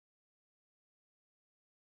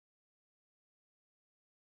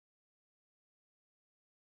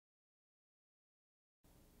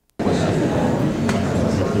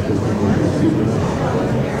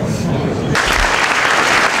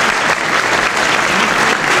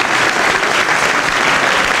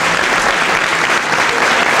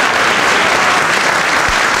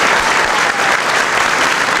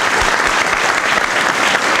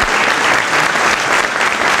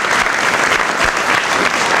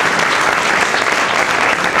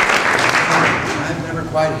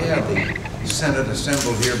have the Senate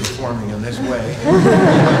assembled here before me in this way.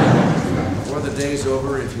 Before the day's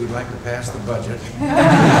over, if you'd like to pass the budget,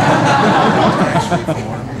 tax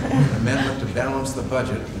reform, an amendment to balance the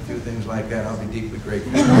budget, and a few things like that, I'll be deeply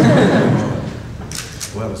grateful.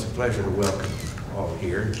 Well, it's a pleasure to welcome all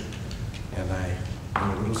here, and I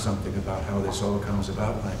know a little something about how this all comes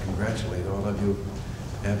about, and I congratulate all of you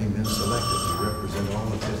having been selected to represent all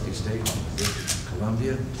the 50 states of the District of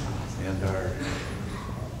Columbia and our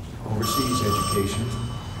overseas education.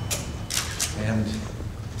 And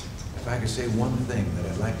if I could say one thing that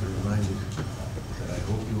I'd like to remind you that I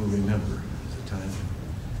hope you will remember as the time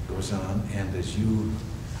goes on and as you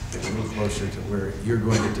get a little closer to where you're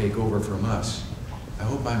going to take over from us. I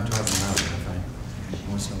hope I'm talking loud enough.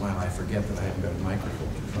 Once in a while I forget that I haven't got a microphone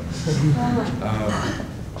in front of me.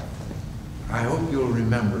 I hope you'll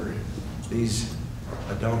remember these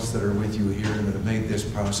adults that are with you here and that have made this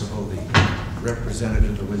possible, the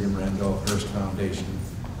representatives of the William Randolph Hearst Foundation,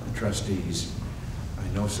 the trustees. I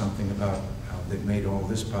know something about how they've made all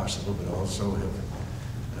this possible, but also have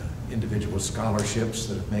individual scholarships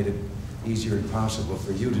that have made it easier and possible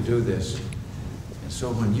for you to do this. And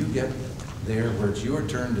so when you get there where it's your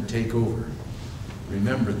turn to take over,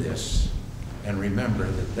 remember this, and remember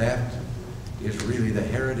that that is really the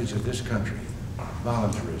heritage of this country,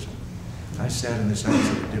 voluntarism. I sat in this house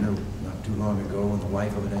at a dinner not too long ago, and the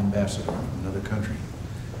wife of an ambassador from another country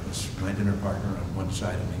was my dinner partner on one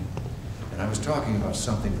side of me. And I was talking about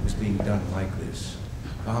something that was being done like this.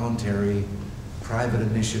 Voluntary, private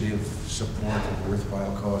initiative, support of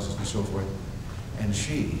worthwhile causes and so forth. And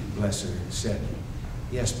she, bless her, said,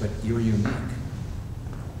 yes, but you're unique.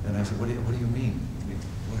 And I said, what do you mean?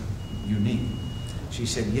 What, unique? She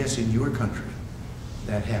said, yes, in your country,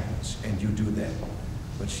 that happens, and you do that.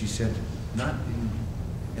 But she said, not in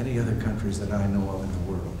any other countries that I know of in the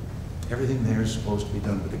world. Everything there is supposed to be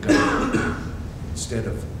done with the government instead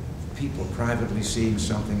of people privately seeing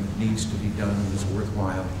something that needs to be done and is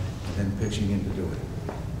worthwhile and then pitching in to do it.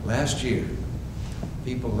 Last year,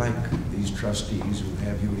 people like these trustees who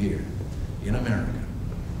have you here in America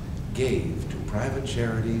gave to private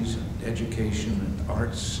charities and education and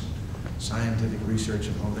arts, scientific research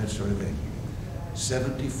and all that sort of thing,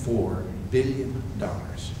 $74 billion that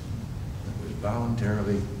was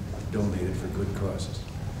voluntarily donated for good causes.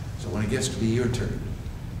 So when it gets to be your turn,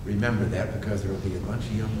 remember that, because there will be a bunch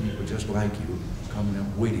of young people just like you coming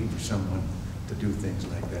up waiting for someone to do things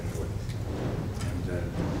like that for them. And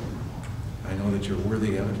I know that you're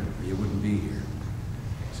worthy of it, or you wouldn't be here.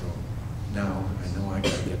 So now I know I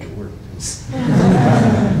got to get to work too.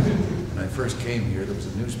 When I first came here, there was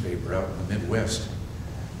a newspaper out in the Midwest,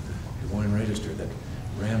 the Des Moines Register, that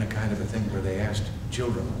ran a kind of a thing where they asked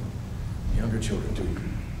children, younger children, to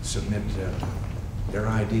submit their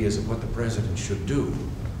ideas of what the president should do.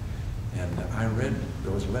 And I read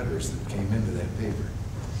those letters that came into that paper.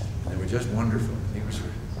 And they were just wonderful. They were sort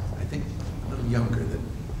of, I think, a little younger than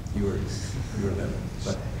your level.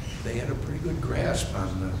 But they had a pretty good grasp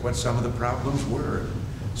on what some of the problems were,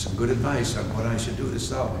 some good advice on what I should do to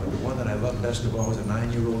solve them. But the one that I loved best of all was a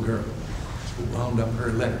 9-year-old girl who wound up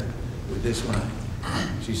her letter with this line.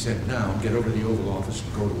 She said, now get over to the Oval Office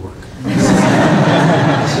and go to work.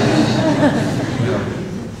 Well,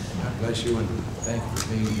 God bless you and thank you for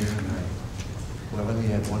being here. And well, let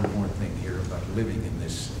me add one more thing here about living in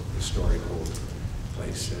this historic old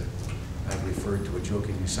place. I've referred to it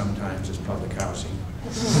jokingly sometimes as public housing.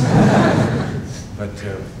 But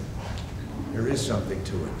there is something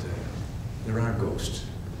to it. There are ghosts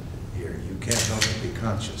here. You can't help but be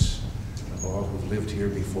conscious of all who've lived here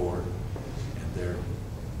before, and their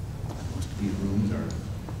most of these rooms are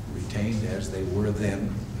retained as they were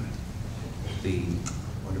then. The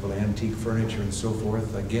wonderful antique furniture and so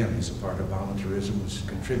forth, again, is a part of voluntarism, was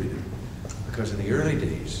contributed because in the early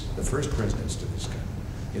days, the first presidents to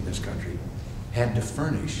in this country had to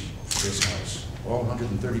furnish this house, all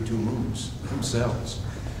 132 rooms themselves.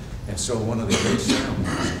 And so one of the great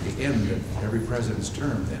ceremonies at the end of every president's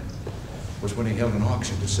term then was when he held an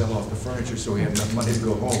auction to sell off the furniture so he had enough money to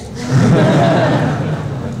go home.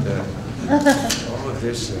 But all of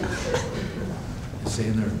this,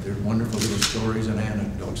 saying there are wonderful little stories and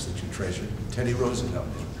anecdotes that you treasure. Teddy Roosevelt,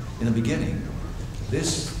 in the beginning, there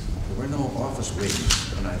were no office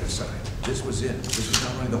wings on either side. This was it. This was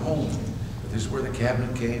not only the home, but this is where the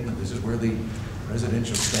cabinet came, and this is where the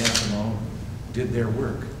presidential staff and all did their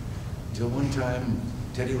work. Until one time,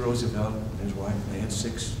 Teddy Roosevelt and his wife, they had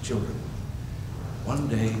 6 children. One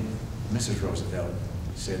day, Mrs. Roosevelt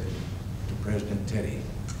said to President Teddy,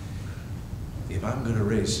 if I'm going to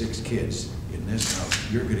raise 6 kids in this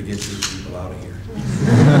house, you're going to get these people out of here.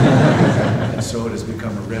 And so it has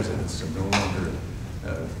become a residence, so no longer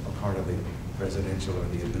a part of the presidential or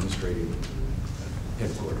the administrative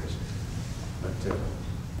headquarters. But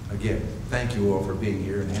again, thank you all for being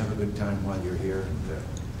here, and have a good time while you're here. And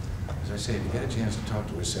as I say, if you get a chance to talk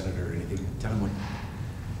to a senator or anything, tell them what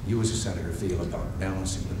you as a senator feel about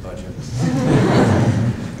balancing the budget,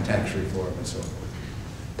 tax reform, and so forth.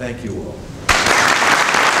 Thank you all.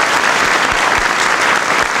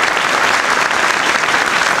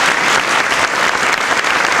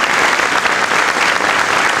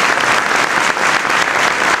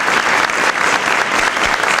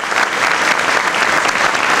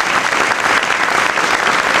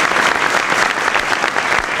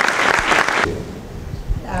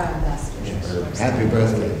 Happy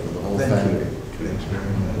birthday for the whole family. Thanks very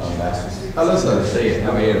much. Hello, sir. See you.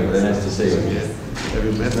 How are you? Very nice to see you. Have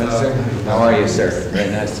you met How are you, sir? Very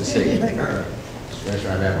nice to see you. That's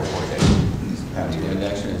right, that before The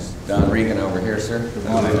next is Don Reagan over here, sir. Good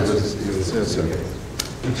morning. What's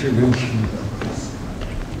your mission?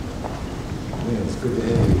 Yeah, it's good to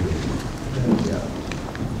have you. Yeah.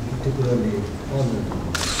 Particularly honored.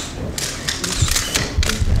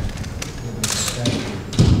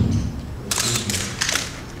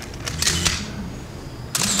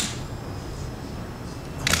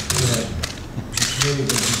 Very good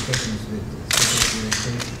discussions with Secretary of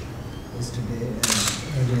State yesterday and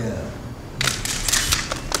earlier.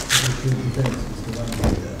 The two defense is the one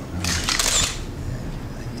with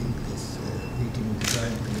I think this meeting with the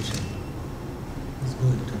Joint Commission is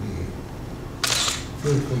going to be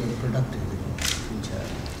fruitful and productive in the future.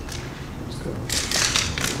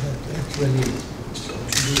 But actually,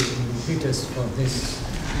 the impetus for this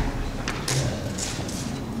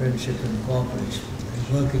friendship and cooperation and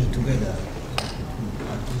working together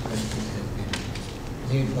has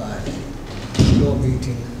been led by your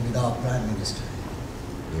meeting with our Prime Minister.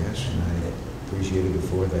 Yes, and I appreciated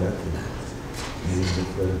before that the meeting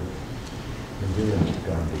with Indira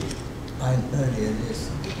Gandhi. I'm earlier, yes.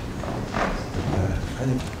 I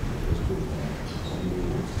think it was good.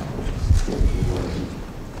 We want to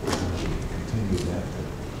continue that.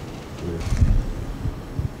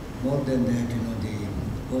 More than that,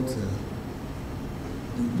 both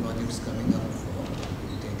new projects coming up for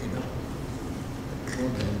will take it up. But more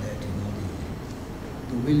than that,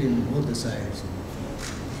 the will in both the sides for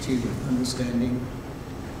achieving understanding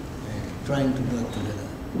and trying to work together.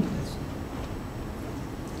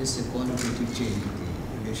 This is a qualitative change in the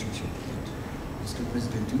relationship that Mr.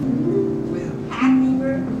 President, Well, happy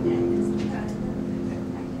birthday, Mr. President.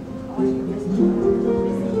 All you just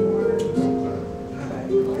missing words.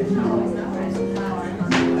 No, it's not right.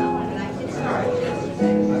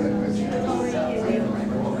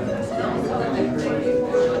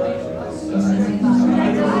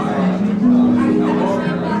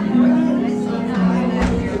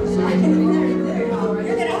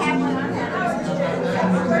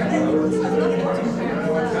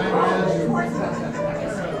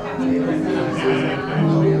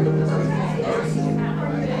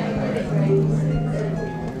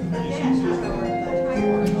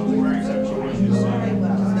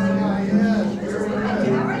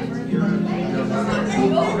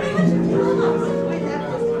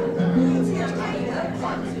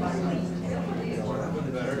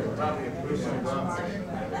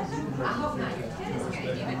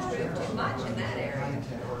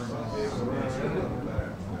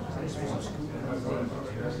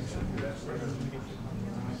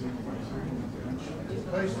 The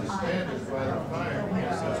place to stand is by the fire. I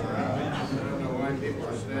don't know why people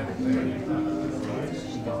are standing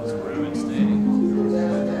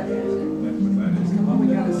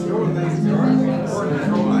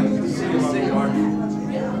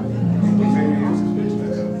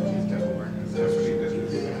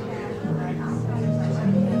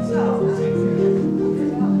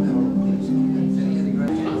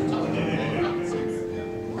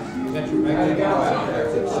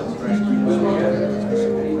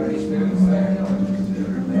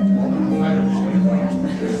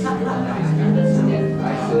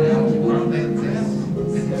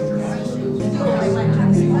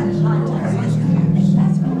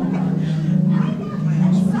That's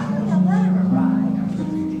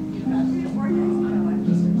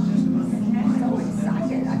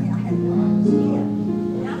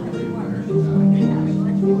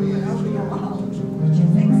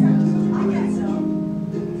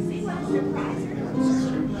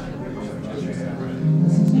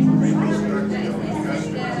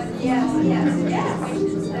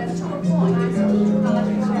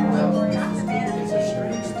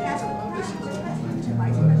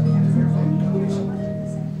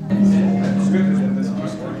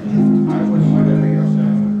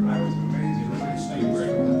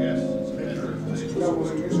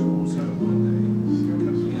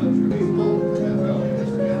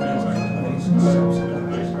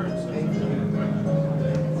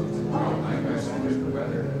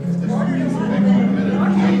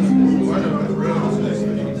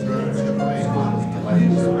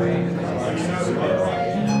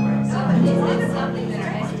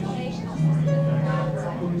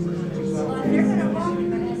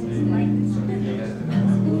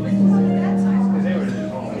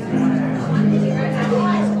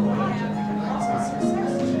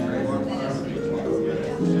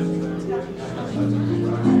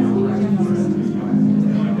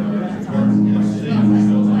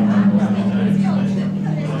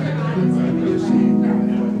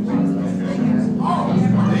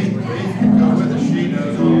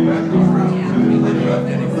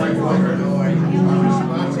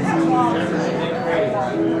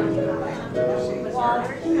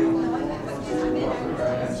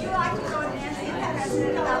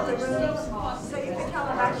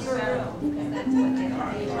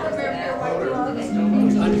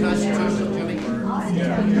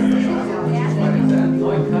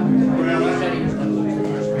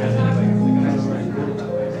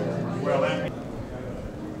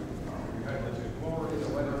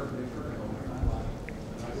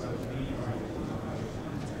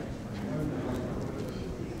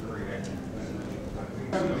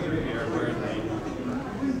three are where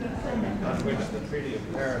on which the Treaty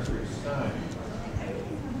of Paris was signed.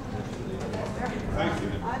 Thank you.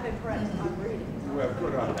 I'm impressed, I'm reading. You have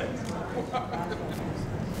put on it.